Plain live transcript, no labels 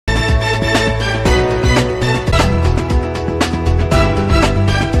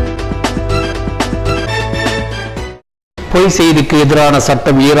பொய் செய்திக்கு எதிரான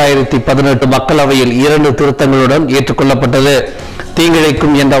சட்டம் 2018 மக்களவையில் 2 திருத்தங்களுடன் ஏற்றுக்கொள்ளப்பட்டது.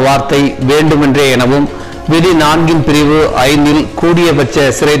 தீங்கிழைக்கும் என்ற வார்த்தை வேண்டுமென்றே எனவும் விதி 4 பிரிவு 5 கூடியபட்ச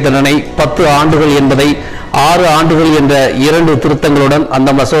சிறை தண்டனை 10 ஆண்டுகள் என்பதை 6 ஆண்டுகள் என்ற 2 திருத்தங்களுடன்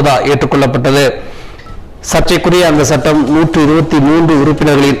அந்த மசோதா ஏற்றுக்கொள்ளப்பட்டது. சர்ச்சைக்குரிய அந்த சட்டம் 123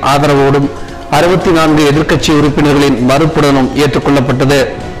 உறுப்பினர்களின் ஆதரவோடும் 64 எதிர்க்கட்சி உறுப்பினர்களின் மறுப்புடனும் ஏற்றுக்கொள்ளப்பட்டது.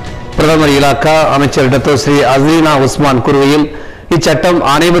 பிரதமர் இலாக்கா அமைச்சர் டாக்டர் ஸ்ரீ அஸ்ரீனா உஸ்மான் கூறுகையில், இச்சட்டம்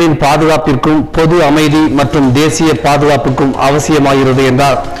அனைவரின் பாதுகாப்பிற்கும் பொது அமைதி மற்றும் தேசிய பாதுகாப்புக்கும் அவசியமாகிறது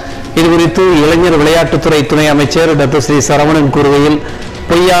என்றார். இதுகுறித்து இளைஞர் விளையாட்டுத்துறை துணை அமைச்சர் டாக்டர் ஸ்ரீ சரவணன் கூறுகையில்,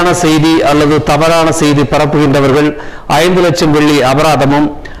 பொய்யான செய்தி அல்லது தவறான செய்தி பரப்புகின்றவர்கள் 5 லட்சம் வெள்ளி அபராதமும்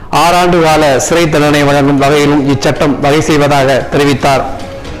 6 ஆண்டு கால சிறை தண்டனை வழங்கும் வகையிலும் இச்சட்டம் வகை செய்வதாக தெரிவித்தார்.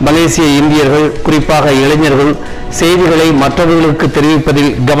 மலேசிய இந்தியர்கள், குறிப்பாக இளைஞர்கள், செய்திகளை மற்றவர்களுக்கு தெரிவிப்பதில்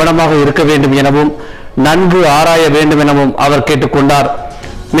கவனமாக இருக்க வேண்டும் எனவும் நன்கு ஆராய வேண்டும் எனவும் அவர் கேட்டுக்கொண்டார்.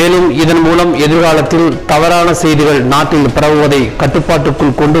 மேலும் இதன் மூலம் எதிர்காலத்தில் தவறான செய்திகள் நாட்டில் பரவுவதை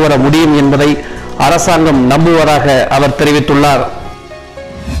கட்டுப்பாட்டுக்குள் கொண்டு வர முடியும் என்பதை அரசாங்கம் நம்புவதாக அவர் தெரிவித்துள்ளார்.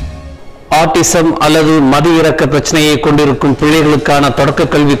 ஆட்டிசம் அல்லது மது இறக்க பிரச்சனையை கொண்டிருக்கும் பிள்ளைகளுக்கான தொடக்க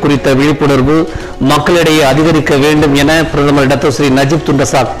கல்வி குறித்த விழிப்புணர்வு மக்களிடையே அதிகரிக்க வேண்டும் என பிரதமர் doctor Sri Najib Tun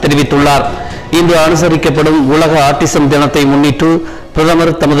Razak தெரிவித்துள்ளார். இன்று அனுசரிக்கப்படும் உலக ஆட்டிசம் தினத்தை முன்னிட்டு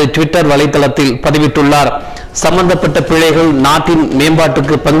பிரதமர் தமது ட்விட்டர் வலைதளத்தில் பதிவிட்டுள்ளார். சம்பந்தப்பட்ட பிள்ளைகள் நாட்டின்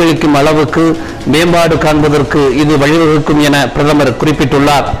மேம்பாட்டுக்கு பங்களிக்கும் அளவுக்கு மேம்பாடு காண்பதற்கு இது வழிவகுக்கும் என பிரதமர்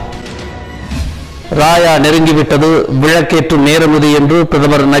குறிப்பிட்டுள்ளார். ராயா நெருங்கிவிட்டது, விளக்கேற்றும் நேரம் இது என்று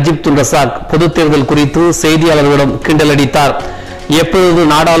பிரதமர் நஜீப் துன் ரசாக் பொது தேர்தல் குறித்து செய்தியாளர்களிடம் கிண்டலடித்தார். எப்பொழுது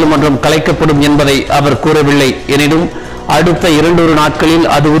நாடாளுமன்றம் கலைக்கப்படும் என்பதை அவர் கூறவில்லை. எனினும் அடுத்த 2 நாட்களில்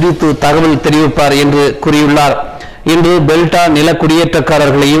அது குறித்து தகவல் தெரிவிப்பார் என்று கூறியுள்ளார். இன்று பெல்டா நில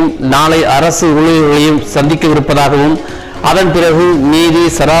குடியேற்றக்காரர்களையும் நாளை அரசு ஊழியர்களையும் சந்திக்கவிருப்பதாகவும் அதன் பிறகு நீதி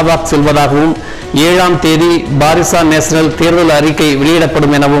சராபாக் செல்வதாகவும் 7ஆம் தேதி பாரிசான் நேஷனல் தேர்தல் அறிக்கை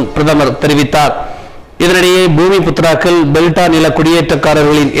வெளியிடப்படும் எனவும் பிரதமர் தெரிவித்தார். இதனிடையே பூமி புத்ராக்கள் பெல்டா நில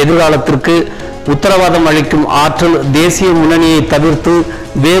குடியேற்றக்காரர்களின் எதிர்காலத்திற்கு உத்தரவாதம் அளிக்கும் ஆற்றல் தேசிய முன்னணியை தவிர்த்து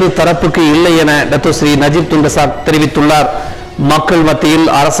வேறு தரப்புக்கு இல்லை என doctor Sri Najib Tun Razak தெரிவித்துள்ளார். மக்கள் மத்தியில்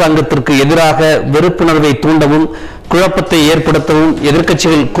அரசாங்கத்திற்கு எதிராக வெறுப்புணர்வை தூண்டவும் குழப்பத்தை ஏற்படுத்தவும்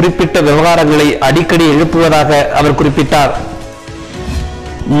எதிர்க்கட்சிகள் குறிப்பிட்ட விவகாரங்களை அடிக்கடி எழுப்புவதாக அவர் குறிப்பிட்டார்.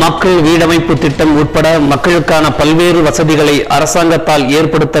 மக்கள் வீடமைப்பு திட்டம் உட்பட மக்களுக்கான பல்வேறு வசதிகளை அரசாங்கத்தால்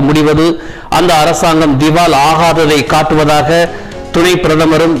ஏற்படுத்த முடிவது அந்த அரசாங்கம் திவால் ஆகாததை காட்டுவதாக துணை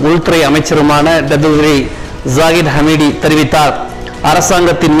பிரதமரும் உள்துறை அமைச்சருமான டாக்டர் ஸ்ரீ ஜாகித் ஹமீடி தெரிவித்தார்.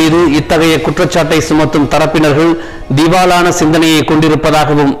 அரசாங்கத்தின் மீது இத்தகைய குற்றச்சாட்டை சுமத்தும் தரப்பினர்கள் திவாலான சிந்தனையை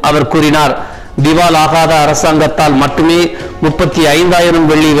கொண்டிருப்பதாகவும் அவர் கூறினார். திவால் ஆகாத அரசாங்கத்தால் மட்டுமே 35,000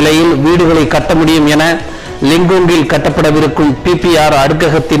 வெள்ளி விலையில் வீடுகளை கட்ட முடியும் என லிங்கோங்கில் கட்டப்படவிருக்கும் PPR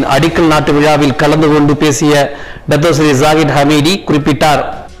அடுக்ககத்தின் அடிக்கல் நாட்டு விழாவில் கலந்து கொண்டு பேசிய டாக்டர் ஸ்ரீ ஜாகித் ஹமீடி குறிப்பிட்டார்.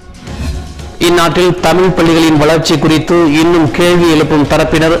 இந்நாட்டில் தமிழ் பள்ளிகளின் வளர்ச்சி குறித்து இன்னும் கேள்வி எழுப்பும்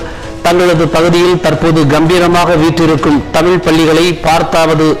தரப்பினர் தங்களது பகுதியில் தற்போது கம்பீரமாக வீற்றிருக்கும் தமிழ் பள்ளிகளை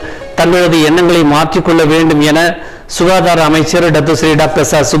பார்த்தாவது தங்களது எண்ணங்களை மாற்றிக்கொள்ள வேண்டும் என சுகாதார அமைச்சர் டாக்டர் ஸ்ரீ டாக்டர்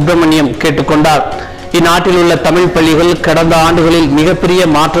ச சுப்பிரமணியம் கேட்டுக்கொண்டார். இந்நாட்டில் உள்ள தமிழ் பள்ளிகள் கடந்த ஆண்டுகளில் மிகப்பெரிய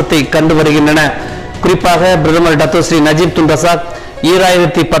மாற்றத்தை கண்டு வருகின்றன. குறிப்பாக பிரதமர் doctor Sri Najib Tun Razak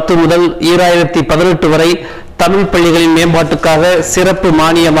 2010 முதல் 2018 வரை தமிழ் பள்ளிகளின் மேம்பாட்டுக்காக சிறப்பு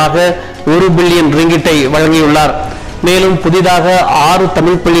மானியமாக 1 பில்லியன் ரிங்கிட்டை வழங்கியுள்ளார். மேலும் புதிதாக 6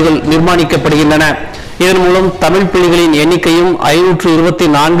 தமிழ் பள்ளிகள் நிர்மாணிக்கப்படுகின்றன. இதன் மூலம் தமிழ் பள்ளிகளின் எண்ணிக்கையும்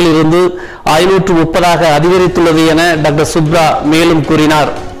 524 இருந்து 530 அதிகரித்துள்ளது என டாக்டர் சுப்ரா மேலும்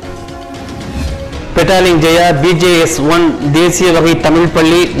கூறினார். பெட்டாலிங் ஜெயா BJS1 தேசிய வகை தமிழ்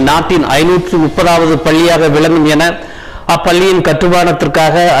பள்ளி நாட்டின் 530வது பள்ளியாக விளங்கும் என அப்பள்ளியின்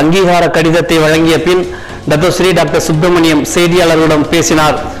கட்டுமானத்திற்காக அங்கீகார கடிதத்தை வழங்கிய பின் டாக்டர் ஸ்ரீ டாக்டர் சுப்பிரமணியம் செய்தியாளர்களிடம்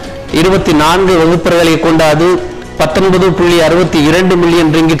பேசினார். 24 வகுப்பறைகளை கொண்ட அது 19.62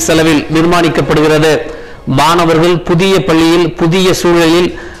 மில்லியன் ரிங்கிட் செலவில் நிர்மாணிக்கப்படுகிறது. மாணவர்கள் புதிய பள்ளியில் புதிய சூழலில்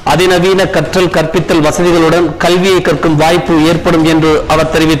அதிநவீன கற்றல் கற்பித்தல் வசதிகளுடன் கல்வியை கற்கும் வாய்ப்பு ஏற்படும் என்று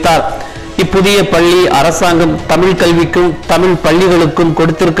அவர் தெரிவித்தார். இப்புதிய பள்ளி அரசாங்கம் தமிழ் கல்விக்கும் தமிழ் பள்ளிகளுக்கும்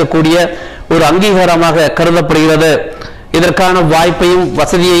கொடுத்திருக்கக்கூடிய ஒரு அங்கீகாரமாக கருதப்படுகிறது. இதற்கான வாய்ப்பையும்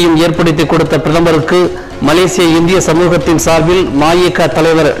வசதியையும் ஏற்படுத்தி கொடுத்த பிரதமருக்கு மலேசிய இந்திய சமூகத்தின் சார்பில் மாயிகா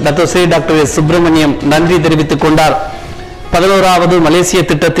தலைவர் டாக்டர் ஸ்ரீ டாக்டர் சுப்பிரமணியம் நன்றி தெரிவித்துக் கொண்டார். 11வது மலேசிய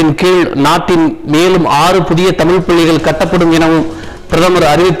திட்டத்தின் கீழ் நாட்டின் மேலும் 6 புதிய தமிழ் பள்ளிகள் கட்டப்படும் எனவும் பிரதமர்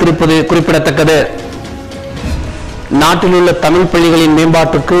அறிவித்திருப்பது குறிப்பிடத்தக்கது. நாட்டில் உள்ள தமிழ் பள்ளிகளின்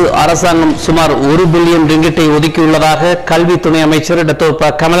மேம்பாட்டுக்கு அரசாங்கம் சுமார் 1 பில்லியன் ரிங்கிட்டை ஒதுக்கியுள்ளதாக கல்வி துணை அமைச்சர்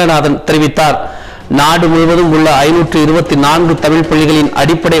டாக்டர் கமலநாதன் தெரிவித்தார். நாடு முழுவதும் உள்ள 524 தமிழ் பள்ளிகளின்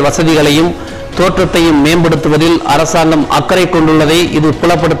அடிப்படை வசதிகளையும் தோற்றத்தையும் மேம்படுத்துவதில் அரசாங்கம் அக்கறை கொண்டுள்ளதை இது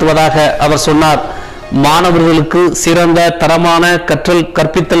புலப்படுத்துவதாக அவர் சொன்னார். மாணவர்களுக்கு சிறந்த தரமான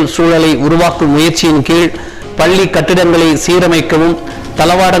கற்பித்தல் சூழலை உருவாக்கும் முயற்சியின் கீழ் பள்ளி கட்டிடங்களை சீரமைக்கவும்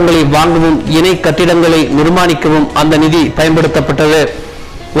தளவாடங்களை வாங்கவும் இணை கட்டிடங்களை நிர்மாணிக்கவும் அந்த நிதி பயன்படுத்தப்பட்டது.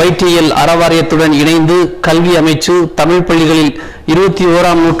 YTL அறவாரியத்துடன் இணைந்து கல்வி அமைச்சு தமிழ் பள்ளிகளில்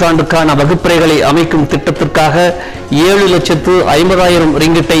 21ஆம் நூற்றாண்டுக்கான வகுப்பறைகளை அமைக்கும் திட்டத்திற்காக 7,50,000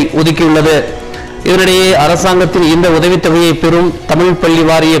 ரிங்கிட்டை ஒதுக்கியுள்ளது. இதனிடையே அரசாங்கத்தின் இந்த உதவித்தொகையை பெறும் தமிழ் பள்ளி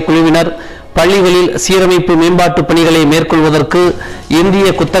வாரிய குழுவினர் பள்ளிகளில் சீரமைப்பு மேம்பாட்டு பணிகளை மேற்கொள்வதற்கு இந்திய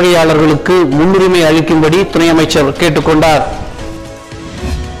குத்தகையாளர்களுக்கு முன்னுரிமை அளிக்கும்படி துணை அமைச்சர் கேட்டுக்கொண்டார்.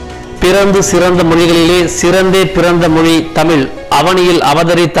 பிறந்து சிறந்த மொழிகளிலே சிறந்தே பிறந்த மொழி தமிழ். அவனியில்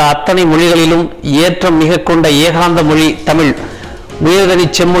அவதரித்த அத்தனை மொழிகளிலும் ஏற்றம் மிக கொண்ட ஏகாந்த மொழி தமிழ். உயர்தனி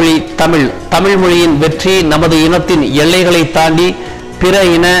செம்மொழி தமிழ். தமிழ் மொழியின் வெற்றி நமது இனத்தின் எல்லைகளை தாண்டி பிற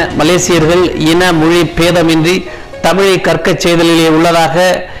இன மலேசியர்கள் இன மொழி பேதமின்றி தமிழை கற்கச் செய்தலிலே உள்ளதாக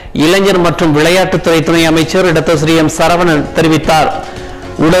இளைஞர் மற்றும் விளையாட்டுத்துறை துணை அமைச்சர் டாக்டர் ஸ்ரீ எம் சரவணன் தெரிவித்தார்.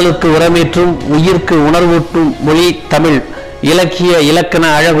 உடலுக்கு உரமேற்றும் உயிர்க்கு உணர்வூட்டும் மொழி தமிழ். இலக்கிய இலக்கண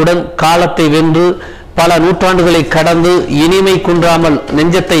அழகுடன் காலத்தை வென்று பல நூற்றாண்டுகளை கடந்து இனிமை குன்றாமல்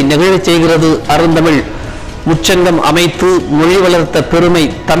நெஞ்சத்தை நெகிழச் செய்கிறது அருந்தமிழ். முச்சங்கம் அமைத்து மொழி வளர்த்த பெருமை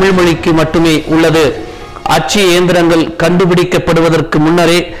தமிழ் மொழிக்கு மட்டுமே உள்ளது. அச்சு இயந்திரங்கள் கண்டுபிடிக்கப்படுவதற்கு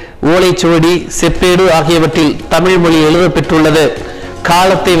முன்னரே ஓலைச்சுவடி செப்பேடு ஆகியவற்றில் தமிழ் மொழி எழுதப்பெற்றுள்ளது.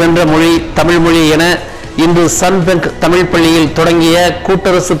 காலத்தை வென்ற மொழி தமிழ் மொழி என இன்று சன்பெங்க் தமிழ் பள்ளியில் தொடங்கிய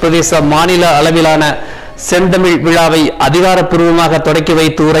கூட்டரசு பிரதேச மாநில அளவிலான செந்தமிழ் விழாவை அதிகாரப்பூர்வமாக தொடக்கி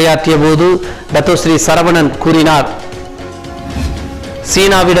வைத்து உரையாற்றிய போது டாக்டர் ஸ்ரீ சரவணன் கூறினார்.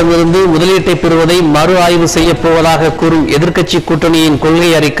 சீனாவிடமிருந்து முதலீட்டை பெறுவதை மறு ஆய்வு செய்ய போவதாக கூறும் எதிர்க்கட்சி கூட்டணியின் கொள்கை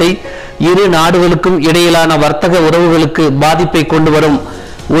அறிக்கை இரு நாடுகளுக்கும் இடையிலான வர்த்தக உறவுகளுக்கு பாதிப்பை கொண்டு வரும்.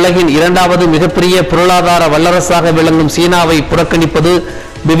 உலகின் 2வது மிகப்பெரிய பொருளாதார வல்லரசாக விளங்கும் சீனாவை புறக்கணிப்பது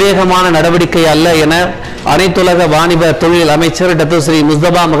விவேகமான நடவடிக்கை அல்ல என அனைத்துலக வாணிப தொழில் அமைச்சர் டாக்டர் ஸ்ரீ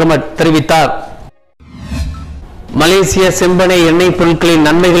முஸ்தபா முகமது தெரிவித்தார். மலேசிய செம்பனை எண்ணெய் பொருட்களின்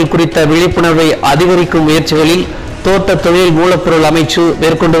நன்மைகள் குறித்த விழிப்புணர்வை அதிகரிக்கும் முயற்சிகளில் தோட்ட தொழில் மூலப்பொருள் அமைச்சு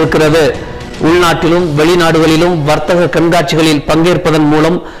மேற்கொண்டிருக்கிறது. உள்நாட்டிலும் வெளிநாடுகளிலும் வர்த்தக கண்காட்சிகளில் பங்கேற்பதன்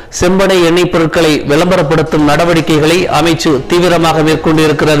மூலம் செம்பனை எண்ணெய் பொருட்களை விளம்பரப்படுத்தும் நடவடிக்கைகளை அமைச்சு தீவிரமாக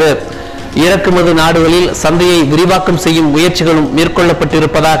மேற்கொண்டிருக்கிறது. இறக்குமதி நாடுகளில் சந்தையை விரிவாக்கம் செய்யும் முயற்சிகளும்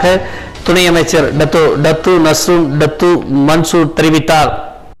மேற்கொள்ளப்பட்டிருப்பதாக துணை அமைச்சர் டத்து நஸ்ரூன் டத்து மன்சூர் தெரிவித்தார்.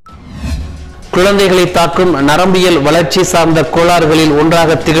 குழந்தைகளை தாக்கும் நரம்பியல் வளர்ச்சி சார்ந்த கோளாறுகளில்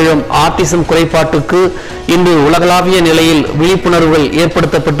ஒன்றாக திகழும் ஆட்டிசம் குறைபாட்டுக்கு இன்று உலகளாவிய நிலையில் விழிப்புணர்வுகள்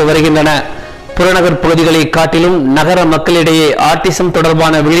ஏற்படுத்தப்பட்டு வருகின்றன. புறநகர் பகுதிகளை காட்டிலும் நகர மக்களிடையே ஆட்டிசம்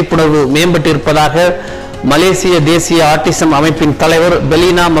தொடர்பான விழிப்புணர்வு மேம்பட்டிருப்பதாக மலேசிய தேசிய ஆட்டிசம் அமைப்பின் தலைவர்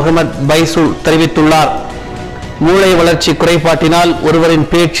பெலினா முகமது பைசூல் தெரிவித்துள்ளார். மூளை வளர்ச்சி குறைபாட்டினால் ஒருவரின்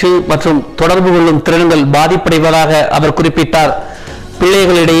பேச்சு மற்றும் தொடர்பு கொள்ளும் திறன்கள் பாதிப்படைவதாக அவர் குறிப்பிட்டார்.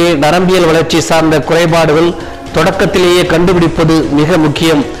 பிள்ளைகளிடையே நரம்பியல் வளர்ச்சி சார்ந்த குறைபாடுகள் தொடக்கத்திலேயே கண்டுபிடிப்பது மிக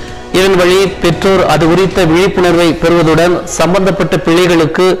முக்கியம். இதன் வழி பெற்றோர் அது குறித்த விழிப்புணர்வை பெறுவதுடன் சம்பந்தப்பட்ட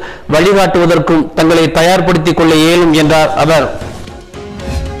பிள்ளைகளுக்கு வழிகாட்டுவதற்கும் தங்களை தயார்படுத்திக் கொள்ள இயலும் என்றார் அவர்.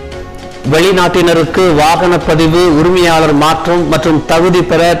 வெளிநாட்டினருக்கு வாகன பதிவு உரிமையாளர் மாற்றம் மற்றும் தகுதி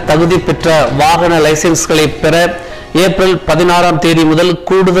பெற்ற வாகன லைசன்ஸ்களை பெற ஏப்ரல் 16ஆம் தேதி முதல்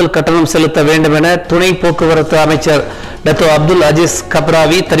கூடுதல் கட்டணம் செலுத்த வேண்டும் என துணை போக்குவரத்து அமைச்சர் டாக்டர் அப்துல் அஜீஸ்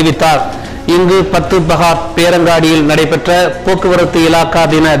கப்ராவி தெரிவித்தார். இங்கு 10 பகாத் பேரங்காடியில் நடைபெற்ற போக்குவரத்து இலாக்கா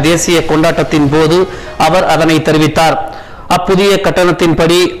தின தேசிய கொண்டாட்டத்தின் போது அவர் அதனை தெரிவித்தார். அப்புதிய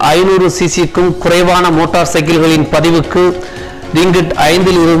கட்டணத்தின்படி 500 சிசிக்கும் குறைவான மோட்டார் சைக்கிள்களின் பதிவுக்கு ரிங்கிட்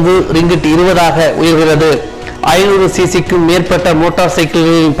 5 இருந்து ரிங்கிட் 20 உயர்கிறது. 500 சிசிக்கும் மேற்பட்ட மோட்டார்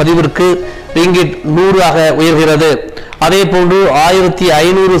சைக்கிள்களின் பதிவிற்கு ரிங்கிட் 100 உயர்கிறது. அதேபோன்று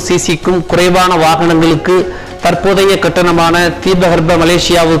 1500 சிசிக்கும் குறைவான வாகனங்களுக்கு தற்போதைய கட்டணமான தீபகற்ப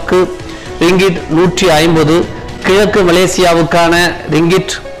மலேசியாவுக்கு ரிங்கிட் 150, கிழக்கு மலேசியாவுக்கான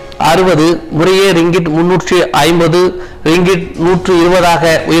ரிங்கிட் 60, முறையே ரிங்கிட் 350, ரிங்கிட்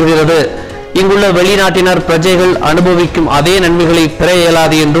 120 உயர்கிறது. இங்குள்ள வெளிநாட்டினர் பிரஜைகள் அனுபவிக்கும் அதே நன்மைகளை பெற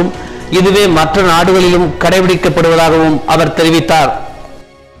இயலாது என்றும் இதுவே மற்ற நாடுகளிலும் கடைபிடிக்கப்படுவதாகவும் அவர் தெரிவித்தார்.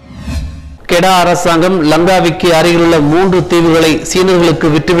 கெடா அரசாங்கம் லங்காவிக்கு அருகிலுள்ள 3 தீவுகளை சீனர்களுக்கு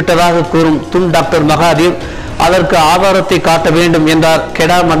விட்டுவிட்டதாக கூறும் துன் டாக்டர் மகாதீர் அதற்கு ஆதாரத்தை காட்ட வேண்டும் என்றார்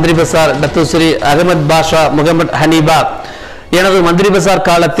கெடா மந்திரி பசார் டாக்டர் ஸ்ரீ அகமது பாஷா முகமது ஹனீபா. எனது மந்திரி பசார்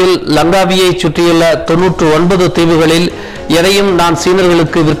காலத்தில் லங்காவியை சுற்றியுள்ள 99 தீவுகளில் எதையும் நான்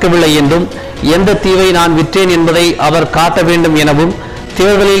சீனர்களுக்கு விற்கவில்லை என்றும் எந்த தீவை நான் விற்றேன் என்பதை அவர் காட்ட வேண்டும் எனவும்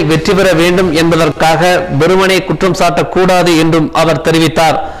தேர்தலில் வெற்றி பெற வேண்டும் என்பதற்காக வெறுமனே குற்றம் சாட்டக்கூடாது என்றும் அவர்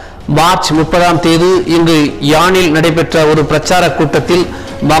தெரிவித்தார். மார்ச் 30ஆம் தேதி இங்கு யானில் நடைபெற்ற ஒரு பிரச்சார கூட்டத்தில்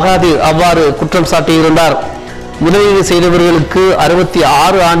மகாதீர் அவ்வாறு குற்றம் சாட்டியிருந்தார். முதலீடு செய்தவர்களுக்கு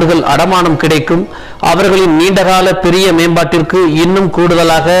 66 ஆண்டுகள் அடமானம் கிடைக்கும், அவர்களின் நீண்டகால பெரிய மேம்பாட்டிற்கு இன்னும்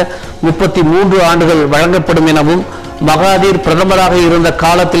கூடுதலாக 33 ஆண்டுகள் வழங்கப்படும் எனவும் மகாதீர் பிரதமராக இருந்த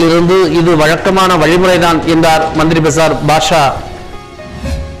காலத்தில் இருந்து இது வழக்கமான வழிமுறைதான் என்றார் மந்திரி பசார் பாஷா.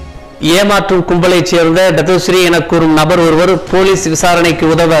 ஏமாற்றும் கும்பலைச் சேர்ந்த டத்தோஸ்ரீ என கூறும் நபர் ஒருவர் போலீஸ் விசாரணைக்கு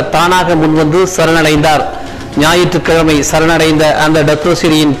உதவ தானாக முன்வந்து சரணடைந்தார். ஞாயிற்றுக்கிழமை சரணடைந்த அந்த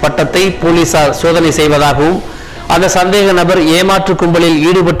டத்தோஸ்ரீயின் பட்டத்தை போலீசார் சோதனை செய்வதாகவும் அந்த சந்தேக நபர் ஏமாற்று கும்பலில்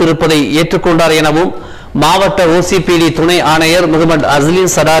ஈடுபட்டிருப்பதை ஏற்றுக்கொண்டார் எனவும் மாவட்ட OCPD துணை ஆணையர் முகமது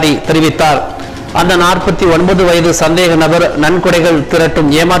அஸ்லின் சடாரி தெரிவித்தார். அந்த 49 வயது சந்தேக நபர் நன்கொடைகள்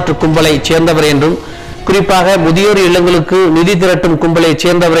திரட்டும் ஏமாற்று கும்பலை சேர்ந்தவர் என்றும் குறிப்பாக முதியோர் இல்லங்களுக்கு நிதி திரட்டும் கும்பலை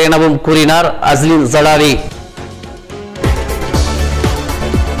சேர்ந்தவர் எனவும் கூறினார் அஸ்லின் சடாரி.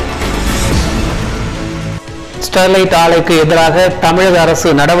 ஸ்டெர்லைட் ஆலைக்கு எதிராக தமிழக அரசு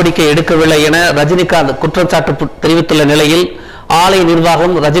நடவடிக்கை எடுக்கவில்லை என ரஜினிகாந்த் குற்றச்சாட்டு தெரிவித்துள்ள நிலையில் ஆலை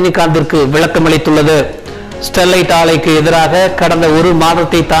நிர்வாகம் ரஜினிகாந்திற்கு விளக்கமளித்துள்ளது. ஸ்டெர்லைட் ஆலைக்கு எதிராக கடந்த ஒரு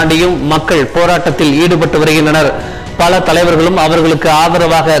மாதத்தை தாண்டியும் மக்கள் போராட்டத்தில் ஈடுபட்டு வருகின்றனர். பல தலைவர்களும் அவர்களுக்கு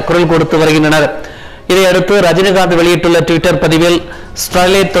ஆதரவாக குரல் கொடுத்து வருகின்றனர். இதையடுத்து ரஜினிகாந்த் வெளியிட்டுள்ள ட்விட்டர் பதிவில்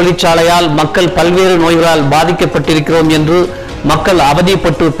ஸ்டெர்லைட் தொழிற்சாலையால் மக்கள் பல்வேறு நோய்களால் பாதிக்கப்பட்டிருக்கிறோம் என்று மக்கள்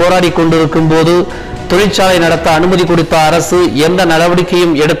அவதிப்பட்டு போராடி கொண்டிருக்கும் போது தொழிற்சாலை நடத்த அனுமதி கொடுத்த அரசு எந்த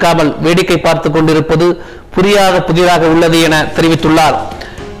நடவடிக்கையும் எடுக்காமல் வேடிக்கை பார்த்து கொண்டிருப்பது புதிதாக உள்ளது என தெரிவித்துள்ளார்.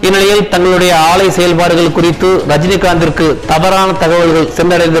 இந்நிலையில் தங்களுடைய ஆலை செயல்பாடுகள் குறித்து ரஜினிகாந்திற்கு தவறான தகவல்கள்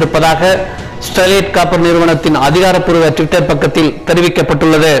சென்றடைந்திருப்பதாக ஸ்டெர்லைட் காப்பர் நிறுவனத்தின் அதிகாரப்பூர்வ ட்விட்டர் பக்கத்தில்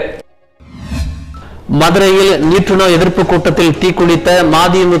தெரிவிக்கப்பட்டுள்ளது. மதுரையில் நியூட்ரினோ எதிர்ப்பு கூட்டத்தில் தீக்குளித்த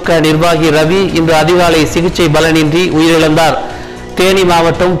மதிமுக நிர்வாகி ரவி இன்று அதிகாலை சிகிச்சை பலனின்றி உயிரிழந்தார். தேனி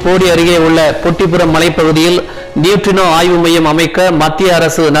மாவட்டம் போடி அருகே உள்ள பொட்டிபுரம் மலைப்பகுதியில் நியூட்ரினோ ஆய்வு மையம் அமைக்க மத்திய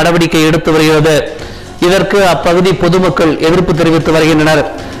அரசு நடவடிக்கை எடுத்து வருகிறது. இதற்கு அப்பகுதி பொதுமக்கள் எதிர்ப்பு தெரிவித்து வருகின்றனர்.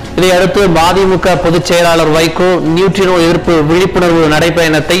 இதையடுத்து மதிமுக பொதுச் செயலாளர் வைகோ நியூட்ரினோ எதிர்ப்பு விழிப்புணர்வு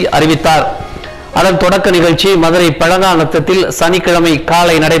நடைபயணத்தை அறிவித்தார். அதன் தொடக்க நிகழ்ச்சி மதுரை பழங்காநத்தத்தில் சனிக்கிழமை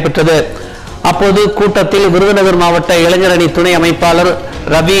காலை நடைபெற்றது. அப்போது கூட்டத்தில் விருதுநகர் மாவட்ட இளைஞரணி துணை அமைப்பாளர்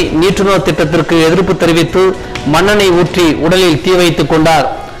ரவி நியூட்ரினோ திட்டத்திற்கு எதிர்ப்பு தெரிவித்து மண்ணெண்ணெய் ஊற்றி உடலில் தீ வைத்துக் கொண்டார்.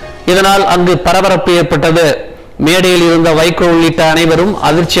 இதனால் அங்கு பரபரப்பு ஏற்பட்டது. மேடையில் இருந்த வைகோ உள்ளிட்ட அனைவரும்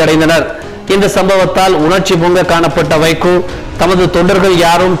அதிர்ச்சி அடைந்தனர். இந்த சம்பவத்தால் உணர்ச்சி பொங்க காணப்பட்ட வைகோ தமது தொண்டர்கள்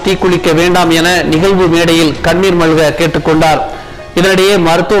யாரும் தீக்குளிக்க வேண்டாம் என நிகழ்வு மேடையில் கண்ணீர் மல்க கேட்டுக்கொண்டார். இதனிடையே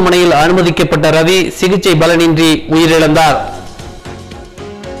மருத்துவமனையில் அனுமதிக்கப்பட்ட ரவி சிகிச்சை பலனின்றி உயிரிழந்தார்.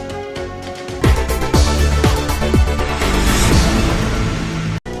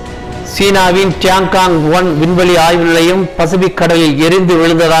 சீனாவின் டியாங்காங் 1 விண்வெளி ஆய்வு நிலையம் பசிபிக் கடலில் எரிந்து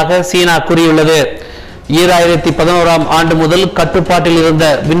விழுந்ததாக சீனா கூறியுள்ளது. 2011ஆம் ஆண்டு முதல் கட்டுப்பாட்டில் இருந்த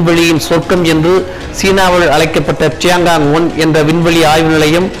விண்வெளியின் சொர்க்கம் என்று சீனாவில் அழைக்கப்பட்ட டியாங்காங் 1 என்ற விண்வெளி ஆய்வு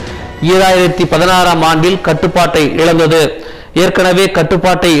நிலையம் 2016ஆம் ஆண்டில் கட்டுப்பாட்டை இழந்தது. ஏற்கனவே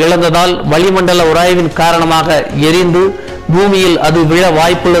கட்டுப்பாட்டை இழந்ததால் வளிமண்டல உராய்வின் காரணமாக எரிந்து பூமியில் அது விழ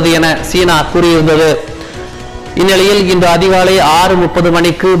வாய்ப்புள்ளது என சீனா கூறியிருந்தது. இந்நிலையில் இன்று அதிகாலை 6:30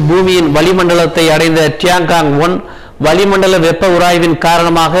 மணிக்கு பூமியின் வளிமண்டலத்தை அடைந்த டியாங்காங் 1 வளிமண்டல வெப்ப உராய்வின்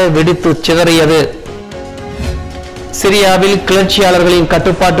காரணமாக வெடித்து சிதறியது. சிரியாவில் கிளர்ச்சியாளர்களின்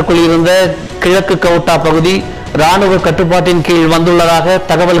கட்டுப்பாட்டுக்குள் இருந்த கிழக்கு கவுட்டா பகுதி ராணுவ கட்டுப்பாட்டின் கீழ் வந்துள்ளதாக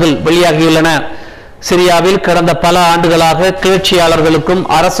தகவல்கள் வெளியாகியுள்ளன. சிரியாவில் கடந்த பல ஆண்டுகளாக கிளர்ச்சியாளர்களுக்கும்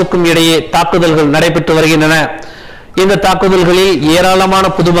அரசுக்கும் இடையே தாக்குதல்கள் நடைபெற்று வருகின்றன. இந்த தாக்குதல்களில் ஏராளமான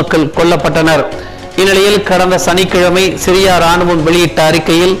பொதுமக்கள் கொல்லப்பட்டனர். இந்நிலையில் கடந்த சனிக்கிழமை சிரியா ராணுவம் வெளியிட்ட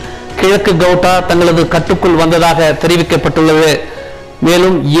அறிக்கையில் கிழக்கு கவுட்டா தங்களது கட்டுக்குள் வந்ததாக தெரிவிக்கப்பட்டுள்ளது.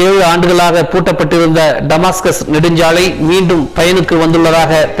 மேலும் 7 ஆண்டுகளாக பூட்டப்பட்டிருந்த டமாஸ்கஸ் நெடுஞ்சாலை மீண்டும் பயனுக்கு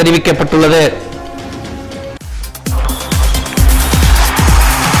வந்துள்ளதாக தெரிவிக்கப்பட்டுள்ளது.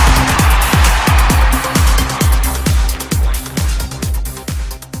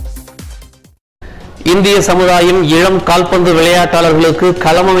 இந்திய சமுதாயம் இளம் கால்பந்து விளையாட்டாளர்களுக்கு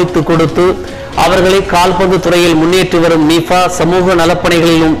களமமைத்து கொடுத்து அவர்களை கால்பந்து துறையில் முன்னேற்றி வரும் நீஃபா சமூக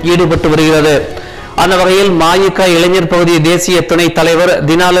நலப்பணிகளிலும் ஈடுபட்டு வருகிறது. அந்த வகையில் மாயிக இளைஞர் பகுதி தேசிய துணைத் தலைவர்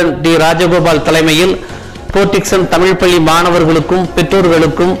தினாலன் டி ராஜகோபால் தலைமையில் போர்டிக்சன் தமிழ் பள்ளி மாணவர்களுக்கும்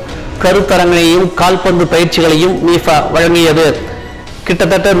பெற்றோர்களுக்கும் கருத்தரங்களையும் கால்பந்து பயிற்சிகளையும் நீஃபா வழங்கியது.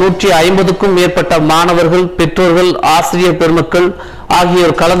 கிட்டத்தட்ட 150க்கும் மேற்பட்ட மாணவர்கள், பெற்றோர்கள், ஆசிரியர் பெருமக்கள்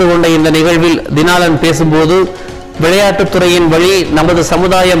ஆகியோர் கலந்து கொண்ட இந்த நிகழ்வில் தினாலன் பேசும்போது விளையாட்டுத்துறையின் வழி நமது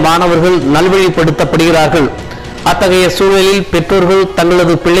சமுதாய மாணவர்கள் நல்வழிப்படுத்தப்படுகிறார்கள். அத்தகைய சூழலில் பெற்றோர்கள்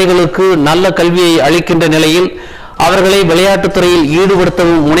தங்களது பிள்ளைகளுக்கு நல்ல கல்வியை அளிக்கின்ற நிலையில் அவர்களை விளையாட்டுத் துறையில்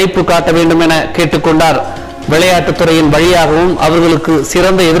ஈடுபடுத்தவும் முனைப்பு காட்ட வேண்டும் என கேட்டுக்கொண்டார். விளையாட்டுத் துறையின் வழியாகவும் அவர்களுக்கு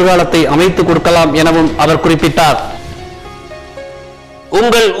சிறந்த எதிர்காலத்தை அமைத்துக் கொடுக்கலாம் எனவும் அவர் குறிப்பிட்டார்.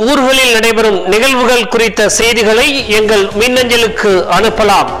 உங்கள் ஊர்களில் நடைபெறும் நிகழ்வுகள் குறித்த செய்திகளை எங்கள் மின்னஞ்சலுக்கு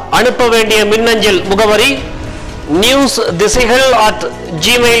அனுப்பலாம். அனுப்ப வேண்டிய மின்னஞ்சல் முகவரி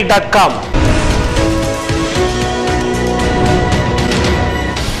newsthisigal@gmail.com.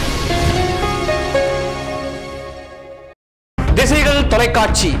 திசைகள்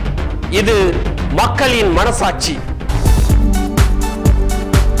தொலைக்காட்சி, இது மக்களின் மனசாட்சி.